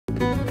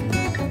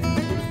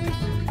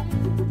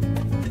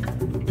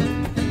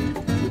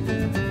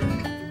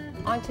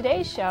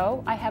today's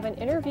show, I have an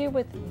interview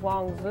with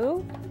Vuong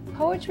Vu,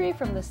 poetry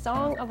from the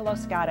Song of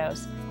Los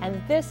Gatos,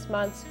 and this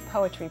month's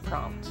Poetry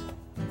Prompt.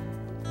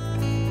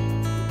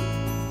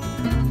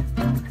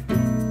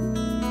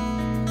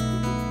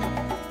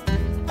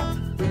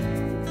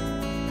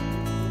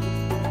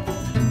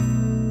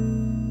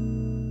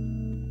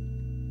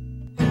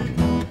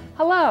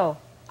 Hello,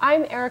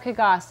 I'm Erica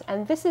Goss,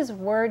 and this is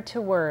Word to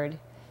Word.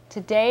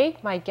 Today,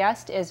 my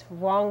guest is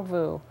Vuong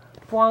Vu.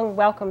 Vuong,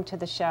 welcome to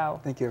the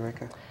show. Thank you,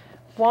 Erica.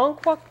 Vuong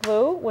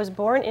Vu was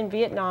born in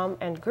Vietnam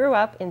and grew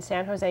up in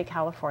San Jose,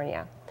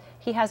 California.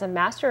 He has a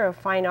Master of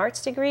Fine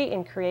Arts degree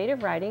in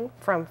creative writing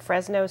from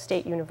Fresno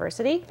State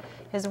University.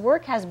 His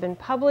work has been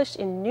published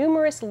in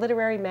numerous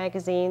literary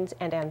magazines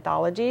and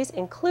anthologies,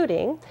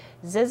 including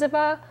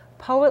Ziziba,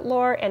 Poet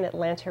Lore, and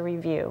Atlanta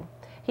Review.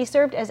 He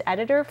served as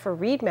editor for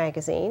Read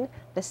Magazine,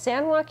 the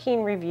San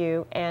Joaquin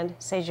Review, and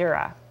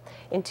Cejura.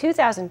 In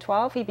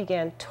 2012, he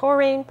began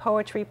Touring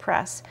Poetry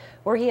Press,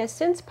 where he has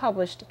since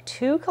published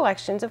 2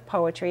 collections of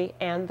poetry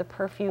and the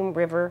Perfume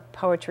River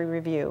Poetry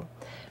Review.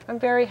 I'm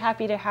very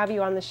happy to have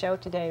you on the show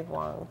today,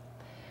 Vuong.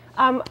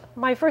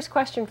 My first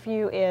question for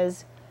you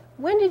is,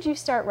 when did you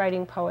start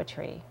writing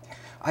poetry?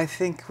 I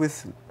think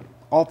with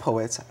all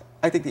poets,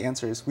 I think the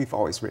answer is we've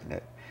always written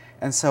it.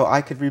 And so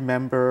I could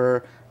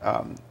remember,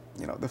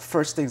 the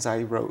first things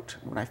I wrote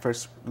when I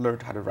first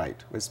learned how to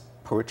write was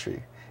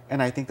poetry.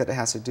 And I think that it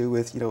has to do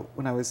with,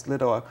 when I was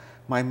little,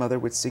 my mother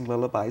would sing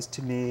lullabies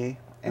to me.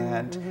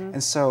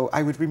 And so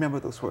I would remember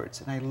those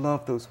words. And I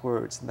loved those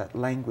words and that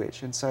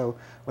language. And so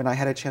when I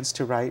had a chance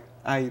to write,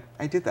 I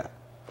did that.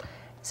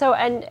 So,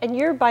 and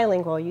you're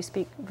bilingual. You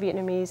speak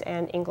Vietnamese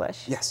and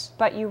English. Yes.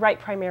 But you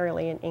write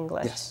primarily in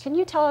English. Yes. Can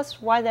you tell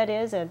us why that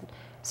is? And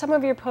some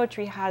of your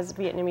poetry has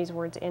Vietnamese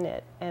words in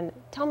it. And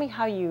tell me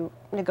how you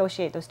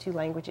negotiate those 2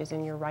 languages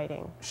in your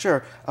writing.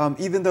 Sure.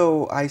 Even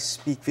though I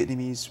speak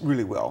Vietnamese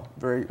really well,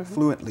 very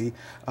fluently,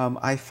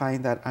 I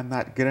find that I'm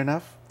not good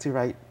enough to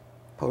write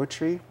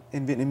poetry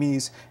in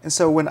Vietnamese. And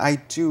so when I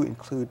do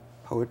include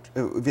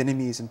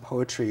Vietnamese in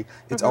poetry,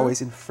 it's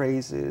always in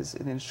phrases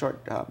and in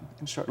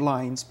short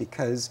lines,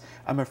 because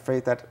I'm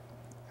afraid that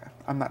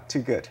I'm not too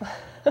good.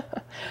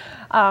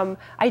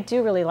 I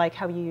do really like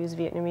how you use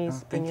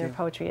Vietnamese in your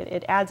poetry.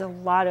 It adds a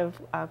lot of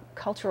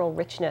cultural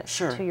richness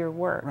to your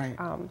work. Right.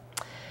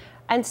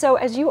 And so,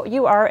 as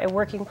you are a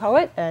working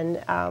poet,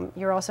 and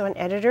you're also an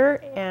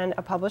editor and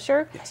a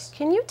publisher, yes.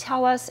 Can you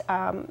tell us,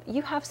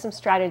 you have some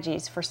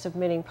strategies for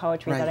submitting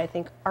poetry that I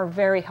think are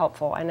very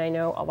helpful, and I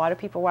know a lot of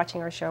people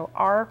watching our show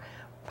are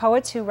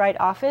poets who write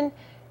often.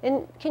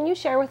 And can you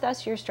share with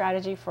us your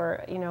strategy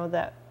for,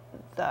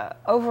 the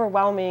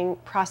overwhelming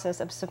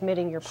process of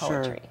submitting your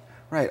poetry? Sure.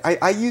 Right.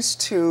 I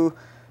used to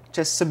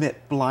just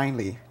submit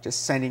blindly,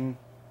 just sending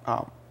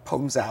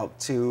poems out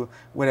to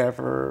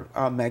whatever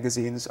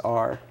magazines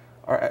are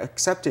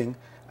accepting,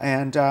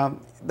 and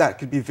that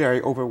could be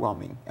very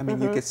overwhelming. I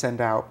mean, you could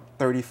send out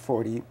 30,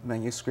 40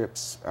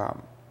 manuscripts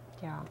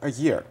a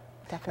year.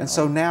 Definitely. And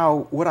so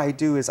now what I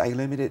do is I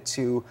limit it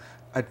to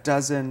a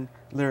dozen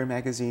literary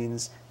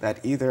magazines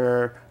that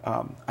either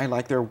I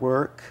like their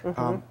work,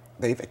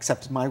 they've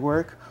accepted my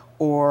work,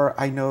 or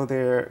I know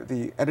they're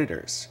the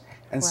editors.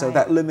 And so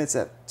that limits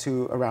it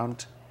to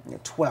around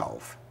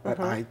 12 that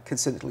I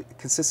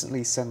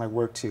consistently send my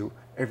work to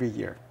every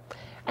year.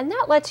 And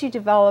that lets you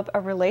develop a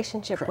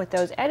relationship with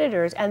those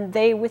editors, and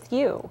they with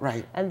you.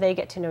 Right. And they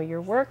get to know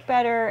your work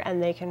better,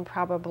 and they can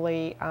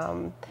probably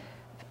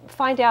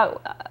find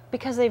out,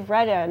 because they've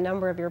read a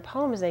number of your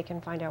poems, they can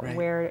find out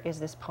where is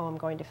this poem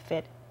going to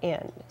fit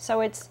in.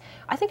 So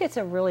I think it's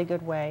a really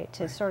good way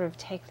to sort of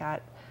take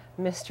that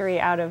mystery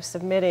out of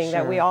submitting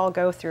that we all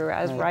go through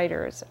as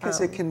writers. Because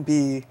it can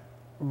be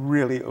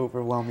really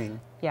overwhelming.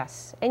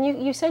 Yes, and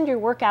you send your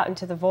work out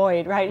into the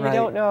void, right? You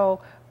don't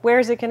know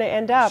where's it going to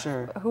end up,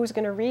 who's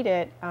going to read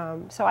it.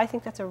 So I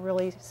think that's a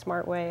really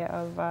smart way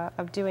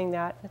of doing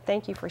that.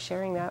 Thank you for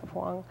sharing that,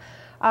 Vuong.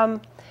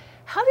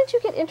 How did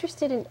you get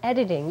interested in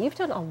editing? You've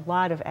done a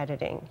lot of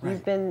editing.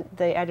 You've been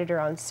the editor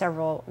on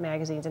several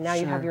magazines, and now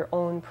you have your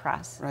own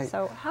press.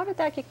 So how did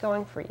that get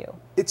going for you?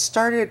 It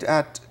started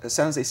at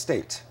San Jose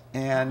State,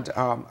 and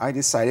I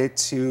decided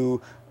to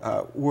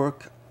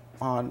work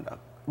on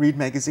Read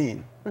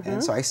Magazine.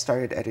 And so I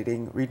started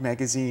editing Read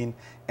Magazine,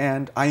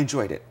 and I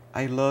enjoyed it.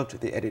 I loved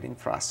the editing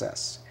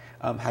process,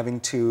 having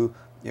to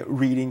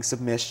reading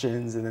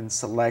submissions and then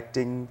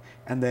selecting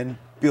and then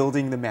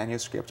building the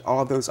manuscript.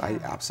 All of those I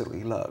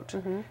absolutely loved.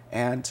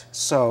 And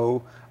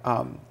so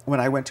when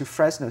I went to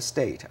Fresno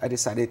State, I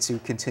decided to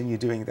continue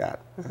doing that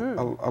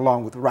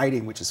along with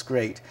writing, which is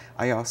great.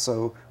 I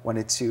also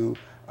wanted to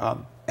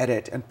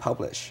edit and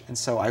publish. And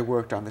so I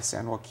worked on the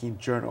San Joaquin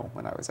Journal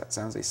when I was at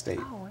San Jose State.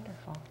 Oh,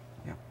 wonderful.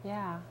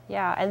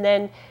 Yeah. And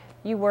then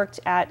you worked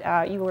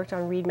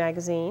on Read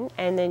Magazine,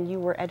 and then you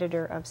were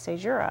editor of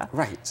Cejura.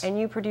 Right. And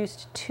you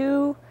produced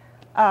two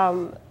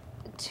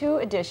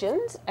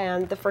editions,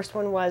 and the first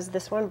one was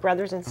this one,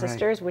 Brothers and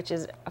Sisters, which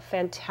is a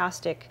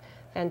fantastic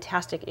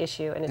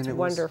issue, and it's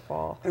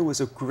wonderful. It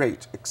was a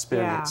great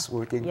experience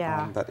working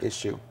on that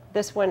issue.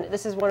 This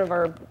is one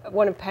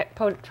of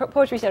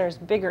Poetry Center's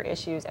bigger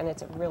issues, and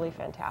it's really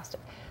fantastic.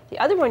 The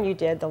other one you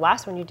did, the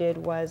last one you did,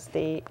 was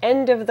the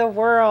End of the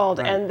World,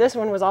 Right. and this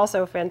one was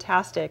also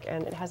fantastic,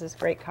 and it has this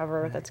great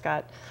cover that's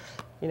got,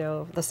 you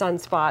know, the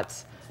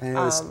sunspots. And it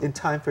was in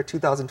time for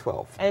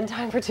 2012. In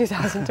time for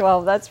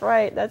 2012. That's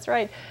right. That's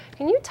right.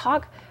 Can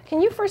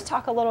you first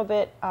talk a little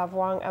bit,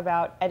 Vuong,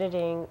 about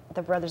editing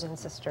the Brothers and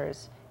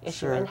Sisters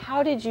issue, Sure. and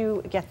how did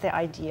you get the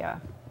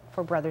idea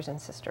for Brothers and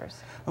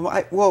Sisters?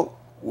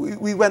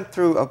 We went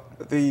through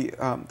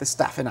the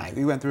staff and I.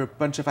 We went through a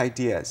bunch of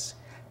ideas,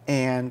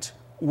 and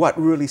what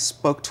really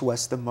spoke to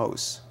us the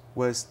most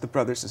was the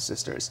brothers and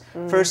sisters.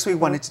 First, we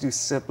wanted to do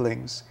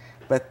siblings,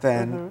 but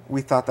then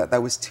we thought that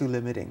that was too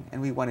limiting,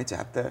 and we wanted to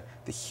have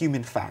the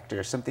human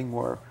factor, something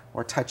more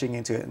touching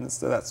into it, and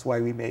so that's why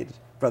we made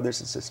Brothers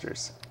and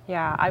Sisters.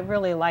 Yeah, I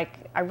really like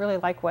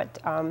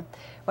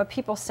what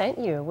people sent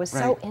you. It was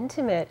so Right.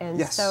 intimate, and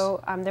Yes.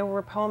 so there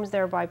were poems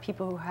there by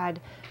people who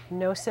had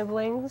no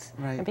siblings,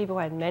 Right. and people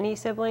who had many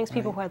siblings,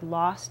 people Right. who had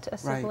lost a Right.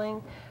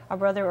 sibling, a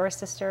brother or a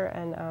sister,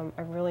 and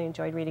I really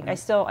enjoyed reading. I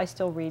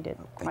still read it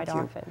quite Thank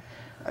you. often.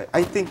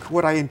 I think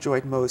what I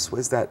enjoyed most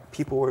was that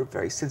people were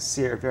very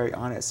sincere, very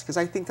honest, because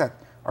I think that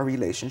our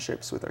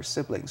relationships with our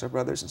siblings, our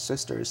brothers and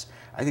sisters,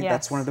 I think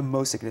that's Yes. one of the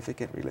most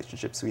significant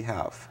relationships we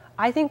have.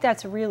 I think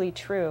that's really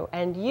true.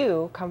 And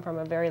you come from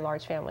a very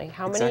large family.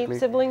 How many Exactly.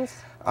 siblings?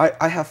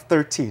 I have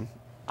 13.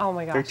 Oh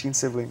my gosh. 13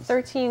 siblings.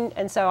 13.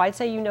 And so I'd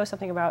say you know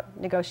something about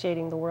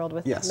negotiating the world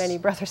with Yes. many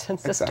brothers and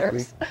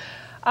sisters.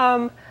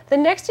 Exactly. The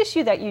next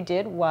issue that you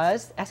did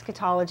was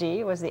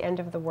Eschatology, was the End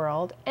of the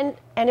World. And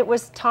it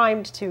was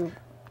timed to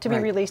be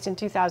Right. released in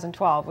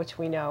 2012, which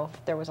we know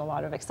there was a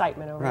lot of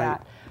excitement over Right.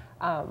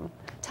 that.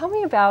 Tell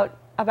me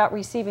about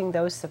receiving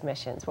those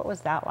submissions. What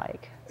was that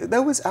like?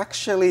 That was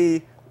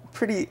actually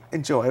pretty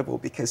enjoyable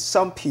because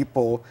some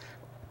people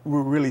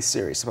were really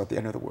serious about the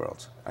end of the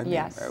world. I mean,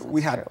 Yes,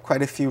 we that's had true.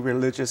 quite a few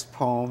religious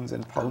poems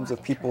and poems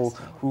of people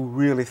interesting. who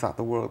really thought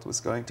the world was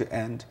going to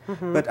end.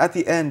 Mm-hmm. But at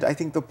the end, I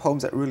think the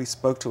poems that really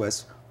spoke to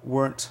us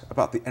weren't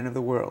about the end of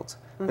the world,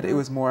 but Mm-hmm. it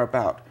was more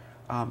about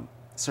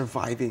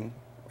surviving,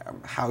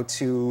 how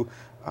to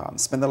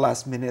spend the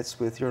last minutes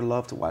with your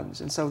loved ones.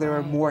 And so there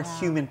are Right, more yeah.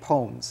 human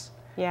poems.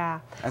 Yeah,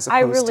 As I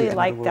opposed to really End of the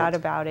like that World.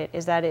 about it.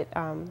 Is that it?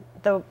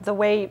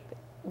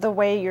 The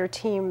way your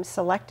team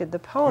selected the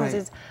poems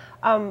Right. is,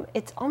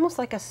 it's almost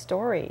like a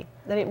story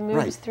that it moves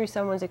Right. through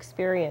someone's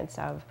experience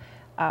of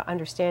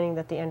understanding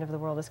that the end of the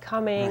world is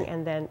coming, Right.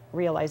 and then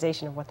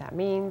realization of what that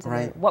means. And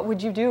then Right. what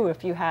would you do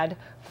if you had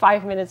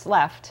 5 minutes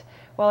left?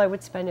 Well, I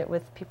would spend it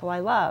with people I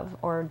love,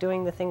 or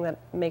doing the thing that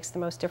makes the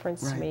most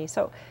difference to Right. me.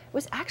 So it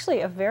was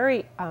actually a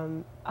very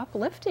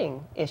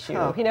uplifting issue.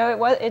 Huh. You know,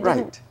 it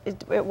Right.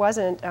 it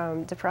wasn't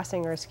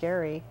depressing or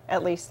scary.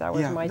 At least that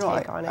was my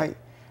take on it.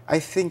 I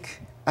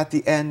think at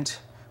the end,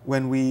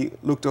 when we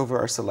looked over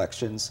our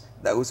selections,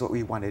 that was what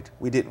we wanted.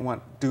 We didn't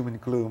want doom and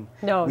gloom.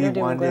 No, we no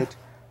doom and gloom.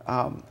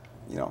 wanted,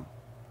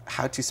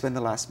 how to spend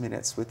the last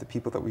minutes with the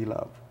people that we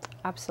love.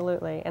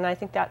 Absolutely, and I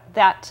think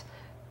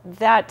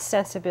that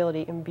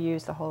sensibility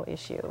imbues the whole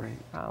issue, Right.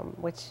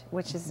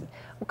 which is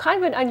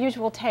kind of an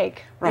unusual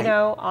take. Right. You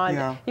know, on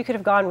Yeah. you could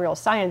have gone real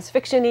science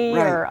fiction-y,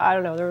 Right. or I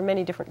don't know. There were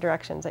many different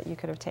directions that you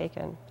could have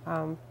taken.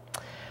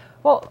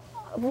 Well,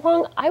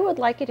 Vuong, I would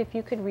like it if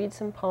you could read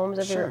some poems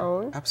of your Sure,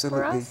 own for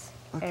absolutely. us.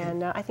 Okay.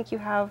 And I think you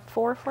have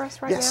 4 for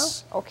us right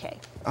Yes. now. Okay,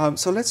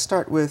 So let's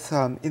start with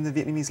In the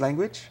Vietnamese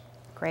Language.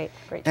 great.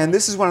 And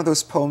this is one of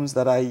those poems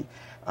that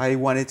I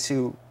wanted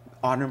to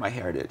honor my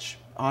heritage,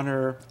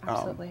 honor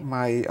Absolutely.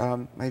 my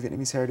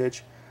Vietnamese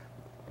heritage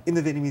in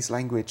the Vietnamese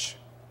language.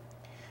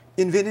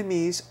 In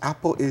Vietnamese,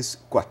 apple is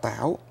quả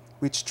táo,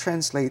 which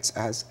translates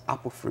as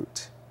apple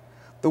fruit.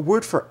 The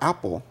word for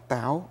apple,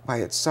 táo, by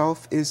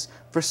itself is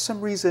for some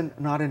reason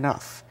not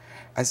enough,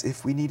 as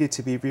if we needed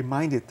to be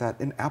reminded that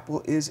an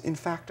apple is in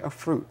fact a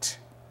fruit.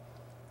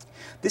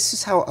 This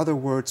is how other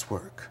words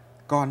work.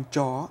 Con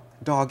chó,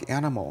 dog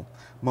animal,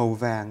 màu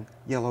vàng,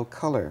 yellow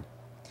color.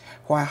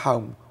 Hoa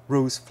hồng,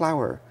 rose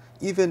flower,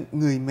 even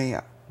người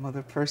mẹ,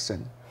 mother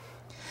person.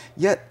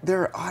 Yet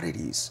there are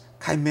oddities,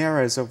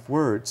 chimeras of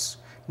words.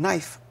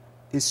 Knife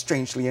is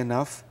strangely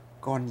enough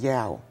con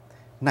dao,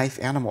 knife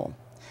animal,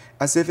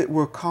 as if it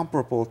were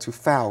comparable to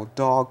fowl,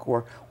 dog,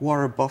 or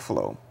water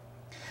buffalo.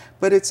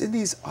 But it's in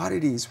these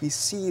oddities we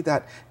see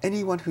that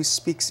anyone who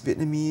speaks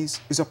Vietnamese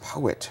is a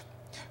poet.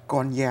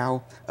 Con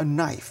dao, a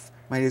knife,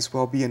 might as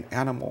well be an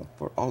animal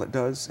for all it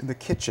does in the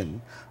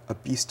kitchen, a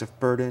beast of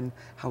burden,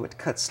 how it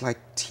cuts like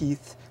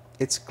teeth,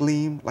 its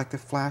gleam like the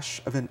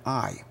flash of an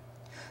eye.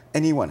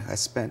 Anyone who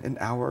has spent an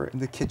hour in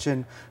the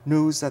kitchen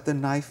knows that the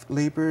knife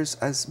labors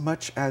as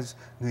much as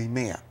người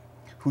mẹ,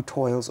 who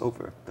toils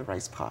over the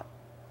rice pot.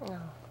 Oh,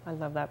 I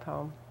love that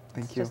poem.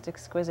 Thank It's you. just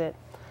exquisite.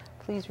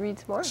 Please read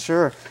some more.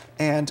 Sure.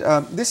 And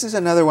this is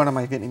another one of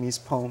my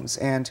Vietnamese poems,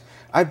 and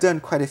I've done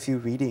quite a few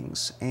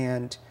readings.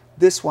 And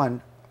this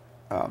one,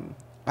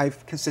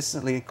 I've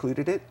consistently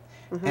included it,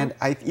 and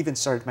I've even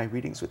started my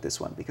readings with this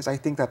one because I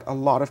think that a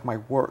lot of my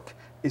work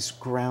is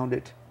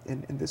grounded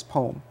in this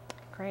poem.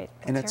 Great.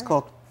 And Let's it's hear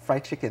it. called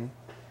Fried Chicken.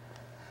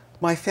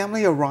 My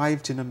family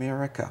arrived in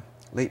America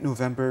late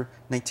November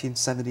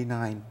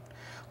 1979.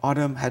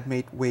 Autumn had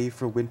made way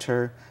for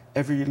winter,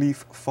 every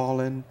leaf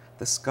fallen,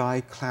 the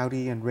sky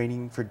cloudy and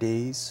raining for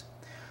days.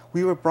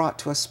 We were brought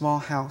to a small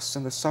house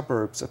in the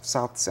suburbs of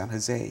South San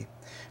Jose,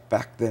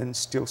 back then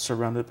still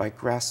surrounded by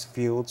grass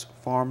fields,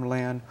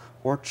 farmland,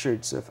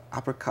 orchards of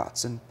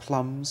apricots and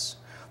plums.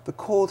 The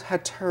cold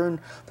had turned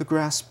the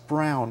grass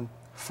brown.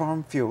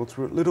 Farm fields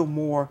were little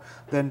more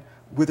than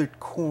withered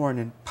corn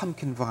and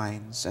pumpkin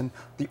vines, and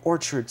the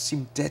orchards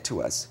seemed dead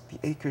to us, the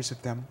acres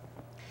of them.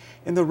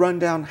 In the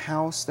rundown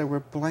house there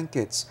were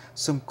blankets,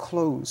 some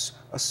clothes,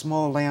 a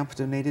small lamp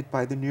donated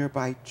by the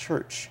nearby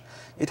church.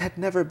 It had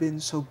never been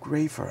so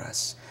gray for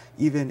us,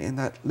 even in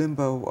that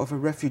limbo of a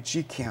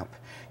refugee camp,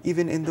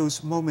 even in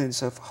those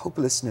moments of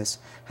hopelessness,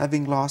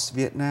 having lost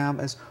Vietnam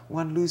as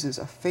one loses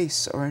a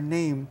face or a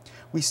name.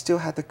 We still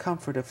had the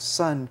comfort of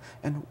sun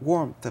and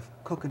warmth of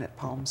coconut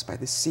palms by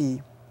the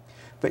sea.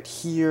 But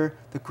here,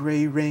 the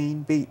gray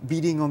rain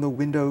beating on the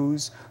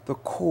windows, the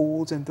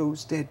cold and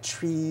those dead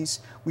trees,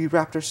 we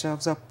wrapped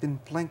ourselves up in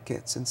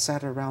blankets and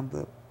sat around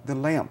the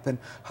lamp and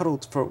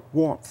huddled for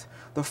warmth,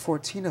 the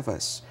 14 of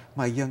us,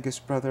 my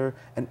youngest brother,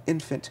 an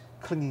infant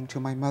clinging to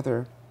my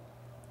mother.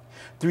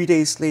 3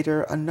 days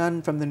later, a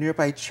nun from the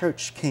nearby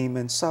church came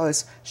and saw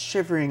us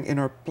shivering in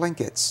our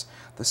blankets,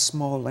 the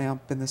small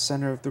lamp in the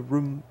center of the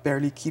room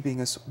barely keeping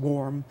us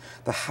warm.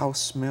 The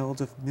house smelled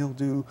of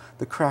mildew.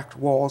 The cracked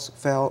walls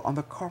fell on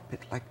the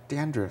carpet like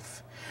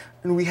dandruff.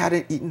 And we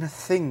hadn't eaten a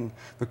thing,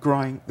 the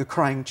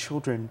crying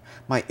children,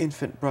 my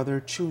infant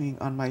brother chewing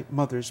on my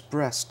mother's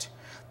breast.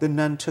 The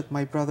nun took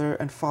my brother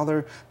and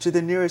father to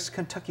the nearest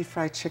Kentucky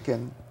Fried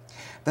Chicken.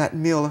 That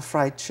meal of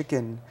fried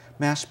chicken,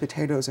 mashed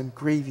potatoes and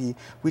gravy,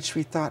 which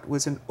we thought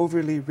was an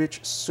overly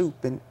rich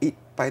soup and ate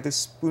by the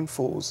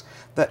spoonfuls,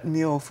 that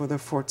meal for the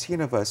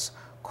 14 of us,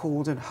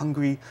 cold and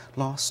hungry,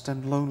 lost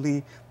and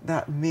lonely,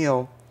 that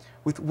meal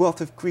with wealth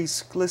of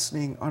grease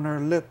glistening on our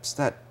lips,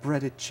 that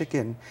breaded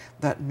chicken,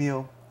 that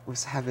meal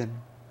was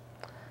heaven.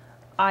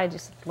 I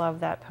just love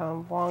that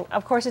poem, Vuong.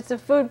 Of course, it's a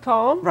food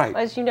poem. Right.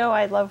 As you know,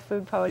 I love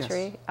food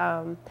poetry.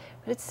 Yes.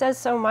 But it says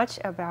so much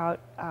about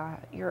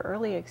your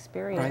early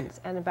experience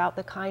Right. and about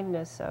the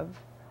kindness of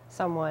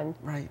someone.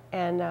 Right.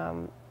 And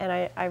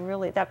I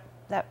really, that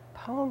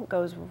poem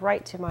goes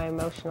right to my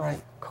emotional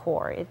Right.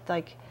 core. It's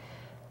like,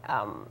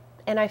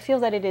 and I feel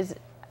that it is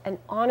an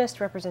honest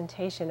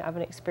representation of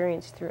an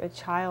experience through a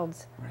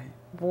child's Right.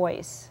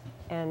 voice.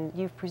 And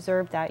you've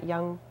preserved that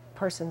young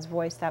person's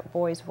voice, that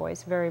boy's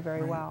voice, very,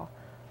 very Right. well.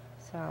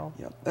 So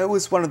Yeah, that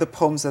was one of the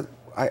poems that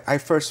I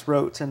first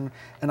wrote, and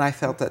I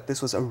felt that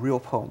this was a real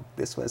poem.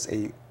 This was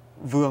a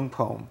Vuong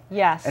poem.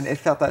 yes, And it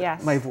felt that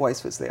yes. my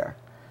voice was there.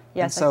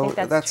 Yes, and so I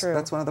think that's true.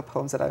 That's one of the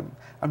poems that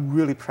I'm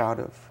really proud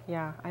of.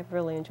 Yeah, I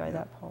really enjoyed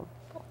that poem.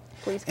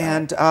 Please go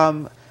And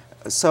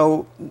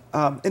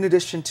in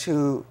addition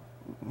to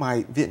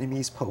my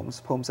Vietnamese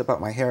poems about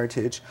my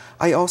heritage,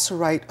 I also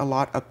write a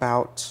lot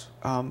about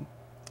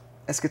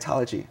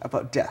eschatology,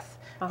 about death,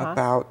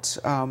 about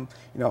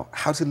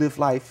how to live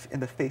life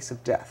in the face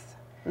of death.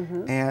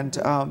 Mm-hmm.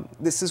 And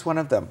this is one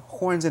of them,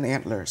 Horns and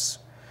Antlers.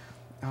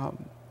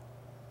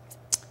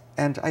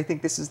 And I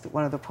think this is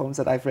one of the poems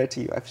that I've read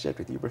to you, I've shared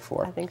with you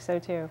before. I think so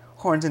too.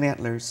 Horns and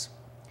Antlers.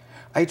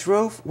 I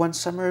drove one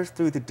summer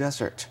through the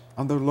desert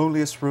on the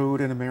loneliest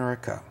road in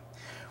America.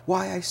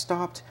 Why I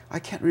stopped, I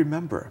can't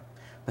remember.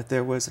 But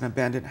there was an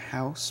abandoned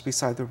house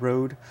beside the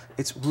road,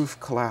 its roof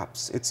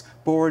collapsed, its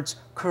boards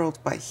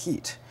curled by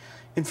heat.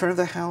 In front of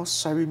the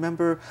house, I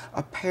remember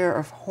a pair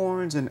of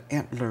horns and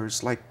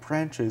antlers like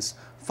branches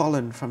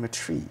fallen from a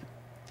tree.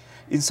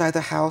 Inside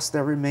the house,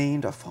 there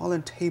remained a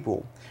fallen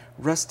table,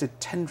 rusted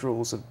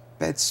tendrils of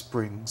bed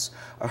springs,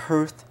 a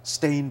hearth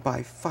stained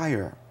by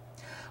fire.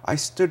 I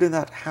stood in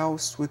that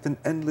house with an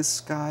endless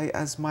sky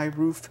as my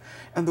roof,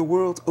 and the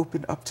world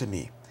opened up to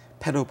me.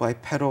 Petal by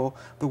petal,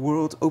 the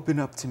world opened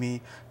up to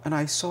me, and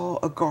I saw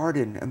a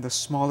garden and the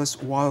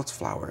smallest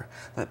wildflower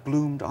that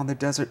bloomed on the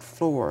desert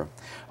floor.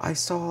 I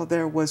saw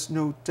there was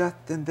no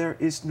death and there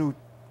is no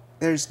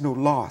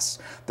loss.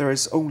 There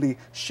is only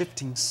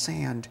shifting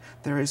sand.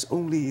 There is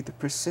only the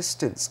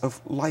persistence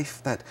of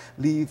life that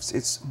leaves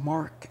its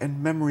mark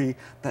and memory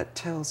that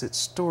tells its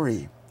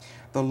story.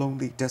 The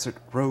lonely desert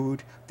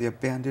road, the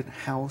abandoned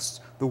house,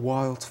 the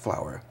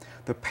wildflower,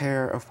 the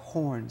pair of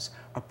horns,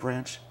 a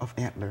branch of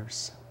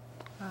antlers.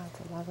 Oh,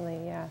 it's lovely,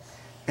 yes.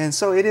 And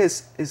so it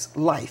is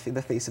life in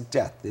the face of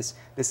death,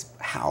 this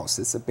house,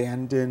 this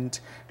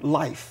abandoned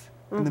life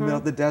in the middle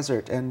of the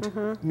desert,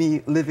 and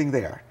me living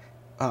there,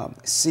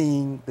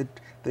 seeing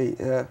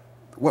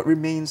what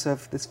remains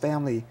of this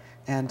family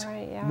and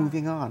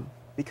moving on,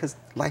 because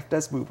life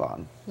does move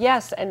on.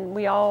 Yes, and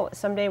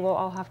someday we'll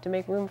all have to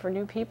make room for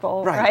new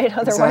people, right?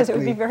 Otherwise exactly. it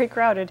would be very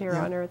crowded here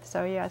on Earth.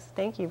 So yes,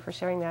 thank you for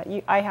sharing that.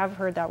 I have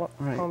heard that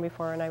poem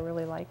before, and I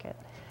really like it.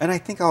 And I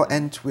think I'll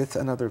end with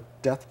another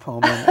death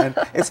poem. And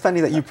it's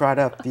funny that you brought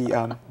up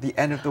the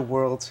end of the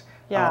world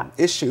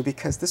issue,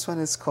 because this one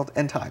is called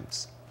End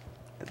Times,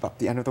 about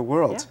the end of the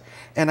world.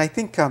 Yeah. And I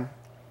think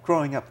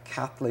growing up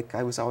Catholic,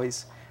 I was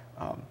always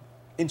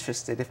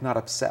interested, if not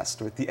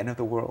obsessed, with the end of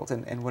the world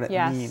and what it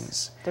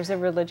means. There's a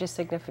religious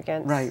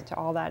significance to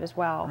all that as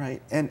well.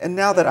 Right. And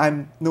now that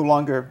I'm no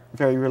longer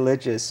very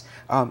religious,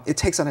 it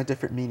takes on a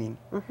different meaning.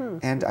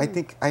 And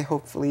I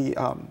hopefully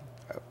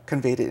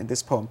conveyed it in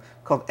this poem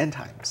called End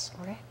Times.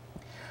 Okay.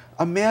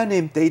 A man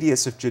named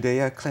Thaddeus of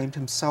Judea claimed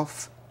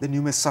himself the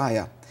new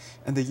Messiah,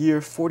 and the year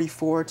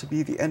 44 to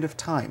be the end of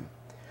time.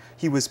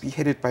 He was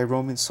beheaded by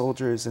Roman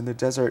soldiers in the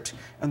desert,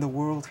 and the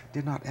world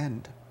did not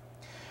end.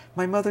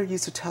 My mother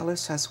used to tell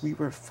us as we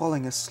were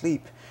falling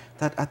asleep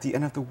that at the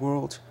end of the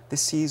world, the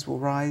seas will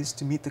rise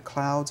to meet the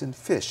clouds and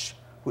fish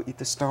will eat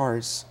the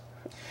stars.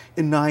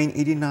 In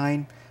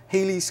 989,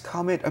 Halley's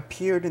Comet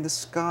appeared in the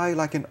sky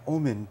like an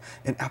omen,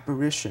 an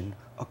apparition,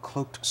 a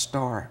cloaked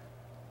star.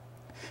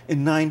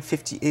 In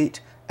 958,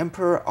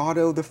 Emperor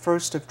Otto I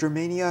of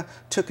Germania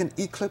took an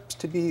eclipse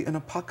to be an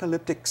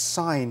apocalyptic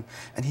sign,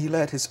 and he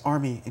led his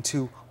army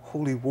into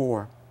holy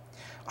war.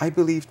 I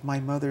believed my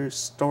mother's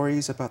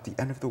stories about the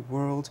end of the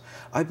world.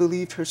 I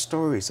believed her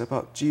stories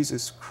about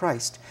Jesus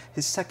Christ,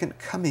 his second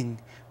coming,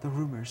 the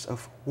rumors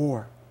of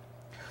war.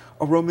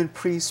 A Roman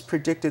priest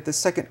predicted the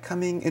second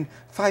coming in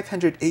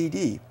 500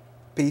 AD,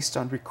 based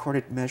on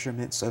recorded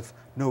measurements of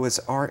Noah's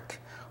Ark.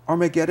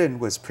 Armageddon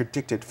was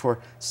predicted for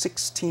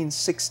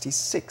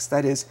 1666,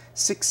 that is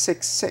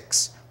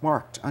 666,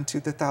 marked unto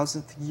the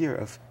 1000th year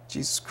of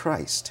Jesus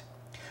Christ.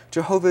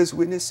 Jehovah's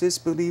Witnesses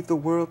believe the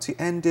world to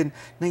end in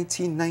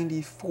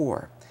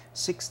 1994.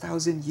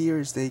 6,000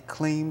 years they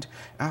claimed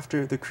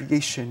after the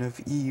creation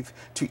of Eve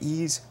to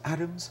ease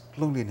Adam's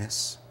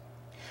loneliness.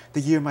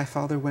 The year my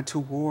father went to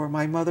war,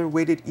 my mother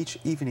waited each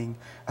evening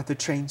at the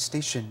train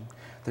station,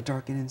 the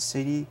darkening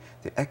city,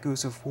 the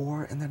echoes of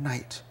war in the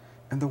night,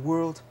 and the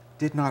world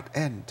did not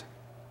end.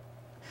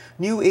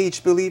 New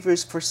Age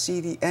believers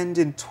foresee the end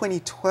in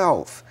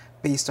 2012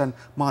 based on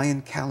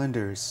Mayan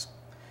calendars.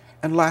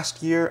 And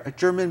last year, a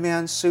German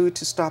man sued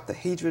to stop the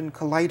Hadron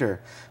Collider,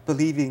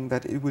 believing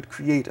that it would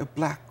create a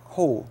black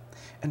hole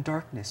and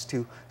darkness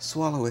to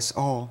swallow us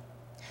all.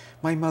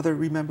 My mother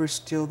remembers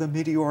still the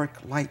meteoric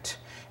light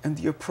and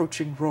the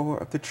approaching roar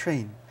of the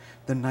train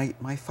the night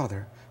my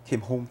father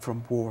came home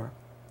from war.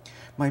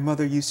 My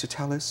mother used to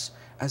tell us,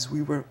 as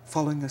we were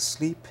falling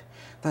asleep,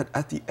 that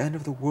at the end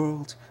of the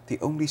world, the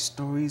only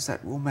stories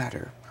that will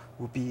matter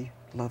will be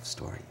love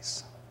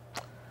stories.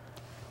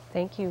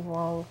 Thank you,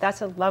 Vuong.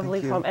 That's a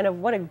lovely poem,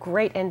 and what a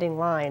great ending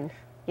line.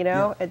 You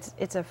know,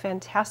 it's a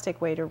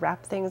fantastic way to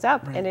wrap things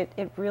up, and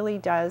it really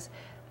does.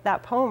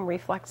 That poem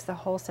reflects the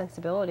whole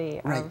sensibility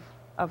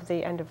of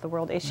the end of the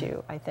world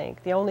issue, I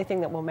think. The only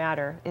thing that will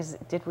matter is,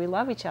 did we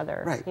love each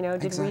other? You know,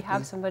 did we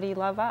have somebody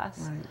love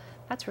us?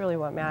 That's really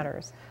what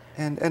matters.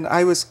 And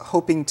I was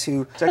hoping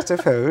to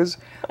juxtapose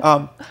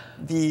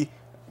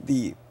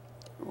the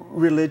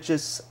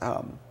religious,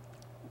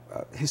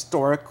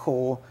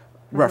 historical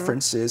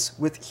references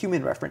with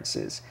human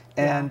references.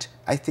 And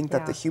I think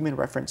that the human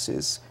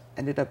references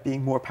ended up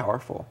being more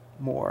powerful,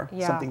 more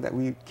something that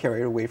we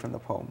carried away from the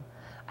poem.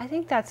 I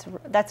think that's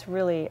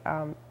really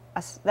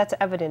that's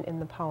evident in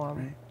the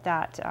poem,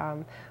 that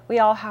we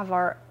all have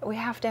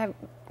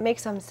make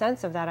some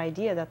sense of that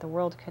idea that the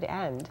world could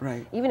end.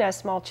 Even as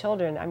small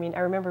children, I mean, I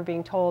remember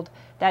being told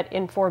that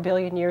in 4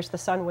 billion years the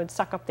sun would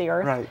suck up the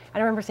earth. And I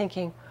remember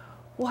thinking,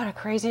 what a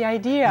crazy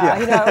idea.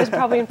 You know, it was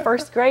probably in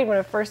first grade when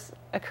it first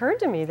occurred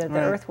to me that the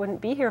earth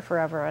wouldn't be here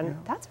forever. And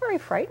that's very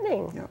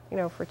frightening, you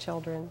know, for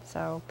children.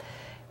 So,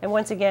 and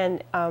once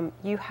again,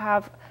 you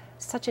have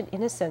such an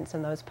innocence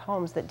in those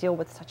poems that deal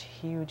with such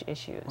huge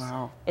issues.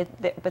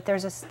 But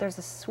there's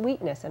a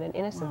sweetness and an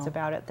innocence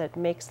about it that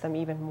makes them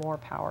even more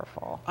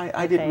powerful.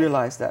 I didn't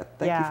realize that.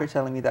 Thank you for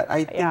telling me that.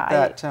 I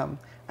think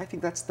I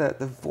think that's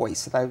the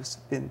voice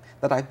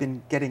that I've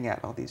been getting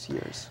at all these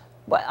years.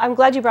 Well, I'm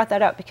glad you brought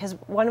that up, because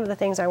one of the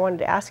things I wanted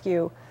to ask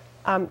you,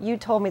 you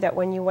told me that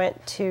when you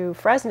went to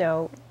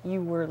Fresno,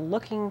 you were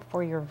looking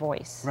for your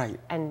voice.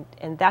 And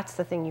that's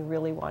the thing you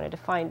really wanted to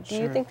find. Do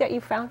you think that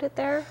you found it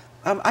there?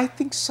 I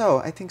think so.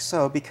 I think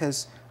so,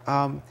 because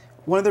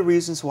one of the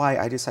reasons why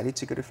I decided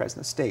to go to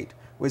Fresno State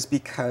was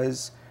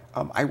because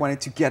I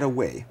wanted to get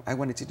away. I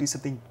wanted to do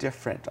something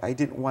different. I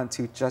didn't want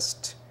to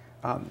just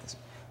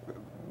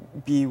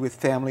be with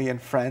family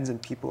and friends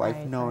and people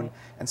I've known.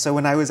 And so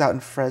when I was out in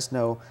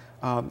Fresno,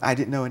 I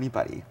didn't know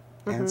anybody.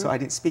 And so I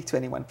didn't speak to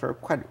anyone for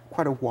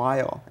quite a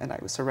while, and I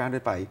was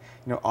surrounded by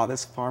all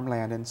this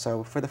farmland. And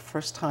so for the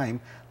first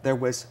time, there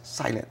was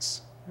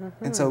silence.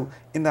 And so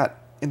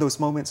in those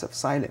moments of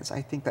silence,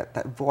 I think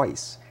that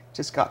voice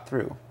just got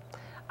through.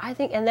 I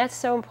think, and that's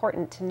so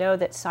important to know,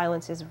 that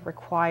silence is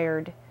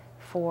required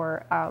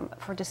for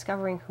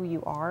discovering who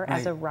you are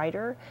as a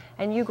writer.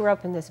 And you grew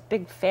up in this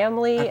big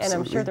family, and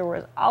I'm sure there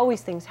were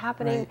always things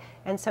happening.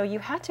 And so you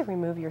had to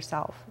remove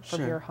yourself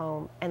from your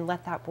home and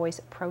let that voice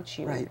approach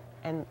you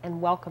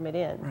and welcome it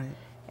in.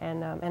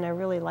 And I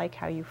really like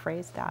how you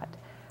phrased that.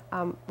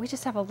 We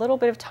just have a little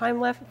bit of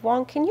time left.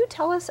 Vuong, can you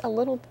tell us a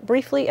little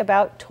briefly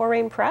about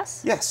Torain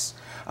Press? Yes.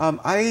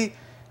 I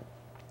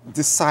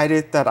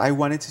decided that I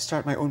wanted to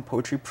start my own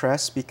poetry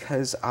press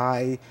because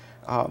I,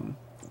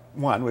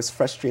 one, was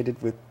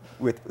frustrated with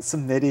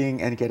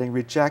submitting and getting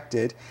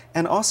rejected,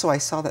 and also I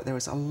saw that there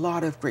was a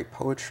lot of great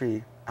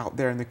poetry out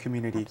there in the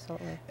community.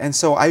 Absolutely. And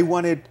so I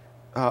wanted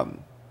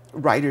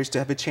writers to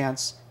have a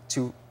chance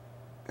to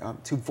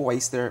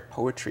voice their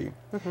poetry.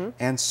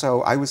 And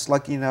so I was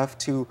lucky enough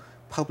to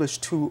publish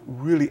two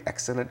really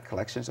excellent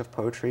collections of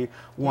poetry.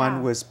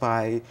 One was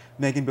by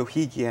Megan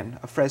Bohegian,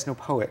 a Fresno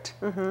poet,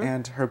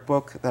 and her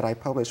book that I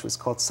published was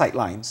called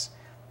Sightlines,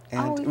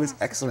 and it was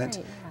excellent.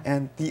 Right,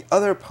 And the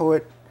other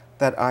poet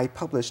that I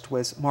published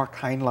was Mark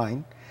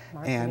Heinlein,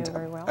 and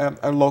very well.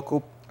 a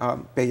local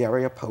Bay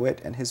Area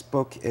poet, and his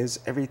book is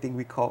Everything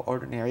We Call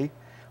Ordinary,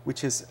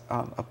 which is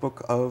a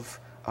book of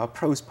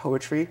prose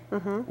poetry,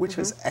 which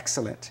was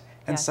excellent.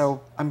 And Yes.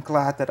 so I'm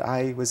glad that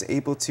I was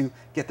able to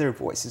get their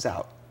voices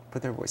out,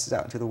 put their voices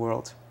out into the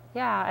world.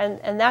 Yeah,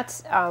 and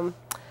that's,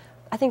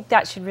 I think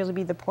that should really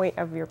be the point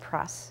of your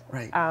press,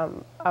 Right.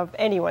 Of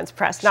anyone's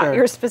press, not Sure.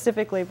 yours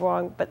specifically,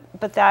 Vuong,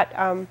 but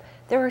that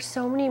there are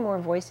so many more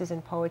voices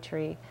in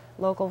poetry,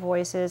 local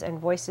voices and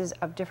voices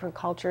of different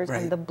cultures,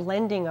 Right. and the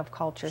blending of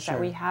cultures that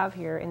Sure. we have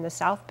here in the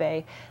South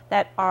Bay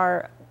that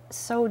are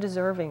so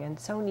deserving and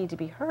so need to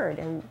be heard,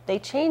 and they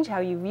change how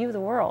you view the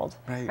world.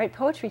 Right.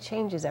 Poetry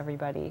changes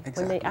everybody. When they,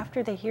 Exactly.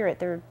 after they hear it,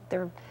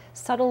 they're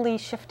subtly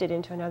shifted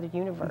into another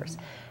universe.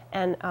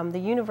 And the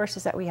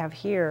universes that we have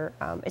here,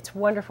 it's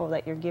wonderful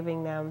that you're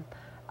giving them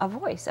a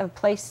voice, a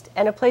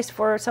place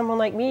for someone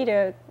like me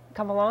to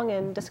come along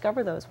and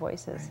discover those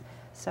voices. Right.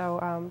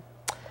 So,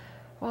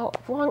 well,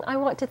 Vuong, I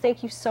want to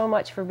thank you so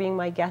much for being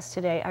my guest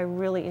today. I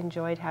really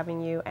enjoyed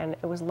having you, and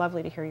it was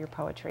lovely to hear your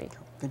poetry.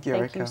 Thank you,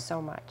 Erica. Thank you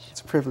so much.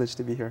 It's a privilege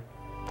to be here.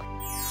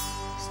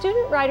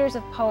 Student writers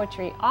of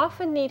poetry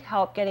often need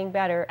help getting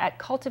better at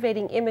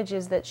cultivating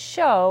images that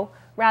show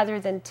rather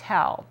than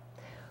tell.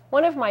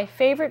 One of my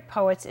favorite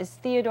poets is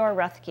Theodore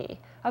Roethke,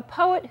 a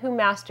poet who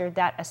mastered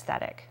that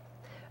aesthetic.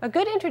 A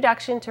good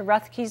introduction to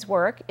Roethke's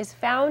work is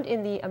found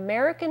in the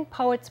American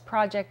Poets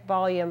Project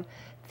volume,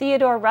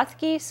 Theodore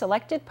Roethke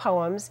Selected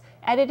Poems,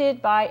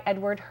 edited by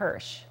Edward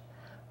Hirsch.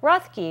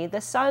 Roethke,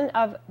 the son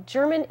of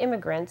German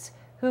immigrants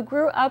who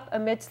grew up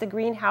amidst the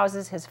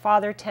greenhouses his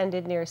father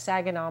tended near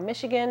Saginaw,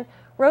 Michigan,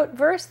 wrote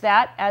verse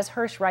that, as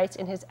Hirsch writes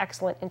in his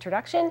excellent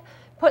introduction,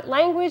 put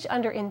language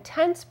under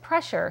intense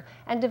pressure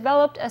and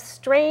developed a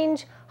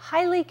strange,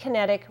 highly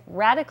kinetic,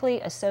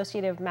 radically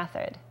associative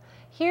method.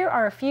 Here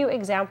are a few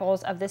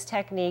examples of this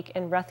technique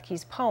in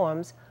Roethke's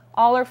poems.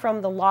 All are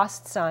from The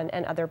Lost Son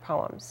and other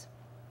poems.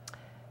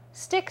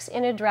 Sticks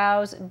in a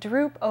drowse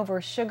droop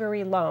over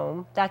sugary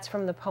loam. That's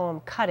from the poem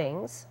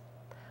Cuttings.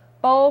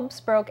 Bulbs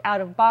broke out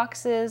of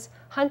boxes,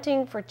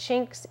 hunting for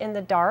chinks in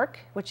the dark,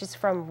 which is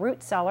from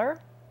Root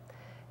Cellar.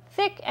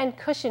 Thick and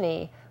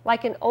cushiony,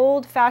 like an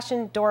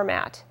old-fashioned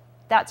doormat.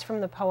 That's from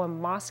the poem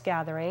Moss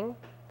Gathering.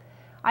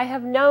 I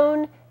have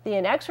known the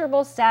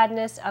inexorable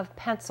sadness of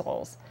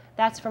pencils.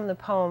 That's from the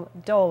poem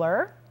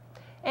Dolor.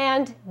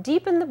 And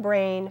Deep in the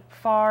Brain,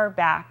 Far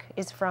Back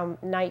is from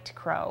Night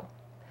Crow.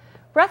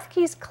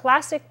 Roethke's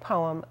classic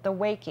poem, The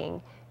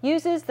Waking,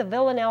 uses the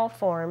villanelle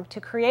form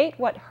to create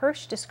what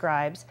Hirsch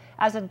describes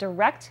as a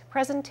direct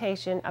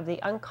presentation of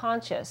the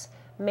unconscious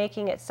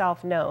making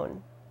itself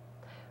known.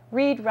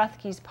 Read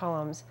Roethke's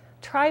poems.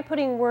 Try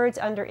putting words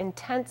under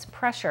intense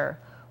pressure.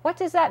 What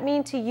does that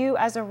mean to you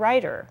as a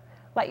writer?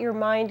 Let your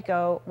mind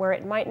go where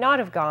it might not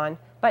have gone,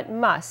 but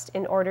must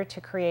in order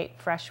to create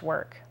fresh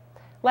work.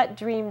 Let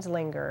dreams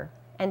linger,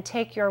 and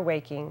take your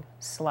waking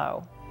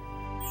slow.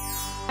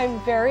 I'm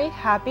very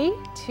happy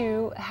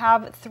to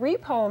have 3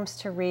 poems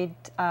to read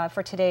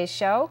for today's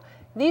show.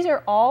 These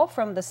are all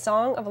from the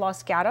Song of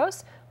Los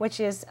Gatos, which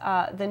is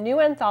the new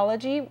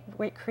anthology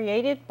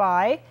created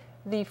by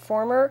the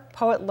former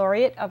poet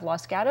laureate of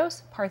Los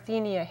Gatos,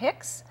 Parthenia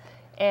Hicks.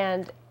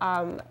 And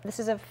this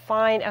is a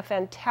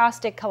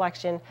fantastic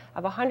collection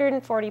of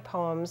 140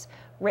 poems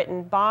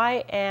written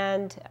by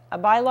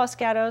Los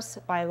Gatos,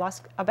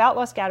 about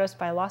Los Gatos,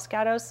 by Los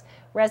Gatos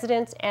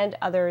residents and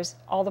others.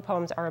 All the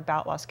poems are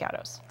about Los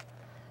Gatos.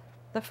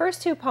 The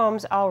first 2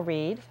 poems I'll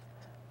read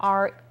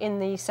are in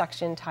the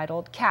section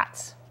titled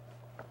Cats.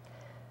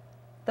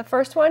 The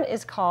first one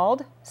is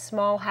called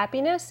Small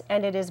Happiness,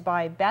 and it is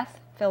by Beth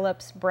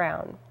Phillips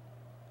Brown.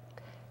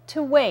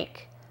 To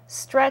wake,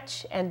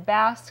 stretch and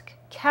bask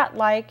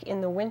cat-like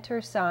in the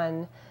winter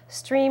sun,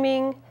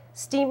 streaming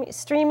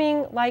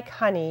like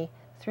honey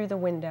through the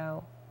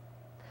window.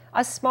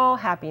 A small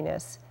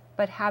happiness,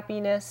 but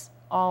happiness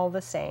all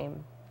the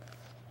same.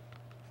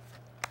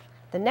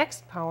 The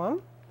next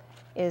poem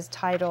is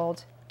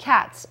titled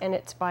Cats, and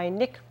it's by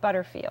Nick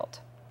Butterfield.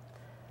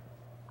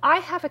 I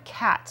have a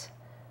cat,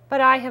 but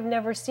I have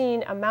never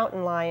seen a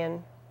mountain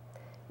lion.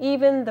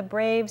 Even the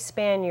brave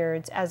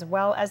Spaniards, as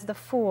well as the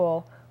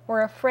fool,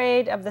 were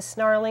afraid of the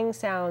snarling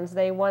sounds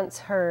they once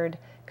heard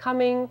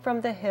coming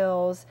from the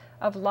hills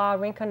of La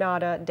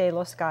Rinconada de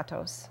los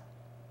Gatos.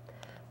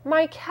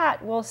 My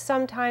cat will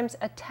sometimes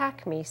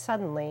attack me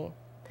suddenly.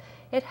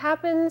 It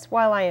happens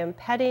while I am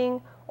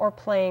petting or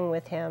playing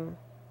with him.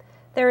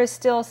 There is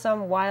still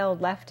some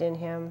wild left in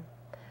him.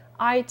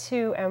 I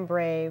too am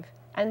brave,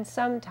 and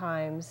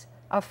sometimes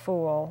a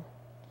fool.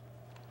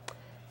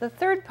 The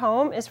third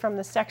poem is from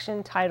the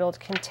section titled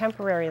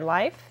Contemporary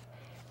Life,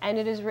 and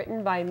it is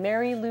written by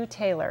Mary Lou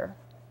Taylor.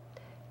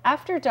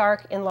 After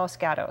dark in Los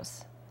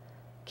Gatos.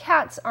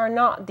 Cats are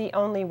not the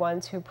only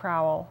ones who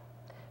prowl.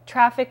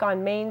 Traffic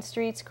on main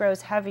streets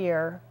grows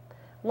heavier.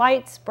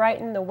 Lights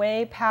brighten the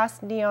way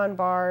past neon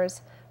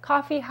bars,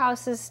 coffee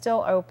houses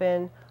still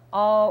open,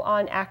 all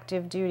on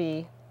active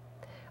duty.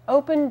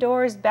 Open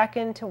doors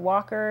beckon to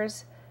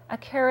walkers, a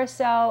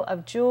carousel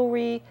of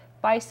jewelry,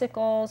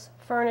 bicycles,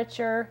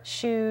 furniture,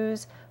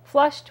 shoes,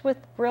 flushed with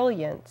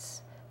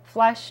brilliance,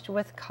 fleshed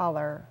with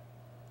color.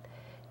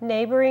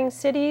 Neighboring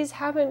cities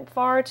haven't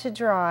far to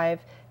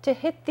drive to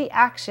hit the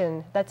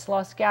action that's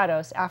Los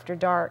Gatos after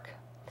dark.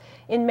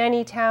 In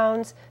many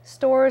towns,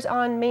 stores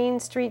on main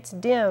streets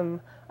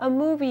dim, a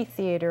movie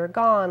theater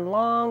gone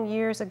long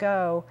years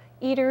ago,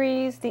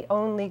 eateries the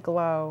only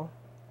glow.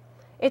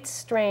 It's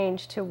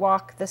strange to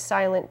walk the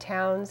silent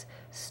towns,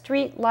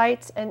 street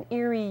lights an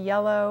eerie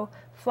yellow,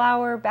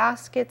 flower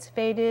baskets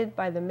faded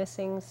by the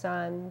missing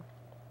sun.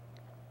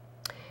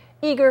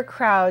 Eager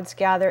crowds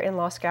gather in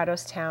Los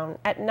Gatos town.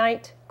 At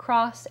night,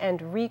 cross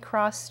and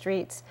recross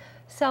streets,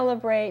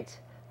 celebrate,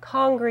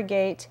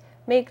 congregate,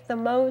 make the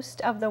most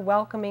of the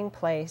welcoming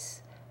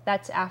place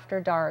that's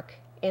after dark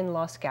in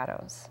Los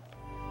Gatos.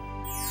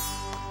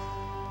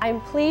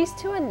 I'm pleased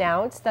to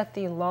announce that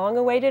the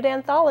long-awaited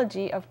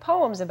anthology of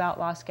poems about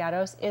Los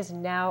Gatos is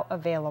now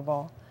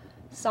available.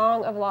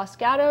 Song of Los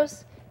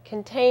Gatos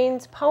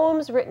contains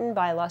poems written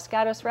by Los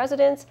Gatos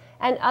residents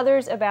and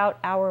others about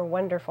our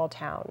wonderful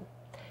town.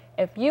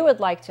 If you would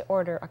like to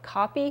order a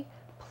copy,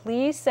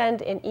 please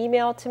send an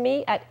email to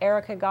me at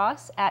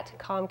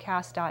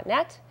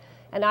ericagoss@comcast.net,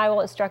 and I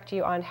will instruct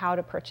you on how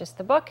to purchase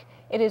the book.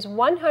 It is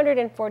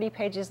 140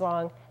 pages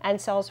long and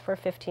sells for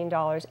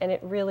 $15, and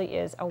it really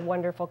is a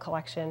wonderful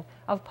collection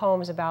of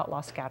poems about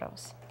Los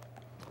Gatos.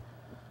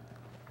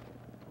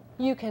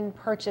 You can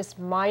purchase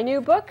my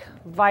new book,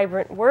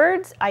 Vibrant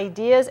Words,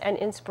 Ideas and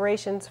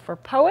Inspirations for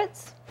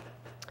Poets,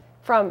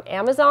 from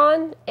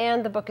Amazon,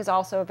 and the book is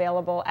also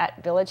available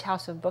at Village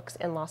House of Books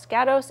in Los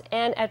Gatos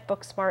and at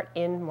Booksmart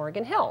in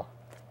Morgan Hill.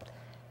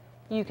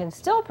 You can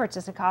still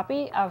purchase a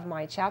copy of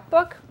my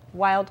chapbook,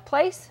 Wild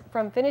Place,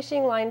 from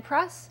Finishing Line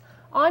Press,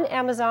 on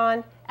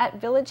Amazon, at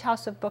Village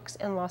House of Books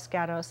in Los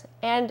Gatos,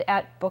 and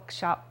at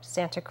Bookshop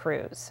Santa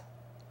Cruz.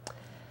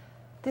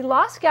 The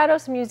Los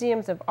Gatos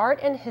Museums of Art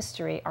and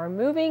History are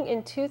moving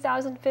in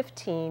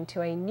 2015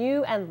 to a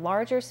new and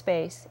larger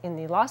space in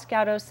the Los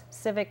Gatos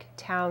Civic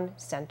Town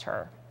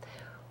Center.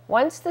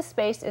 Once the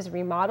space is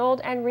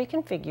remodeled and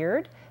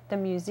reconfigured, the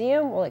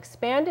museum will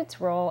expand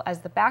its role as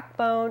the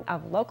backbone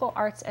of local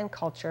arts and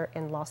culture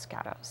in Los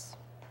Gatos.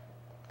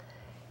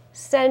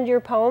 Send your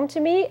poem to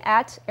me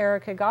at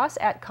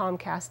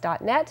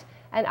ericagoss@comcast.net,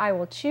 and I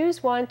will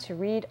choose one to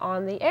read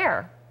on the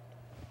air.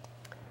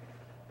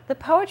 The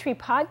Poetry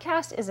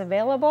Podcast is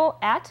available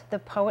at the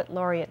Poet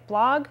Laureate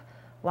blog,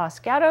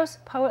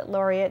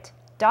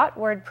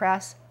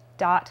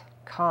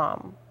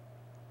 losgatospoetlaureate.wordpress.com.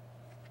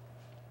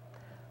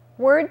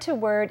 Word to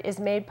Word is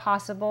made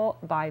possible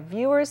by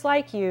viewers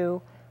like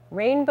you,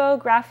 Rainbow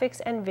Graphics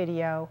and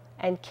Video,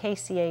 and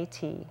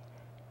KCAT.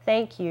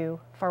 Thank you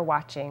for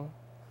watching.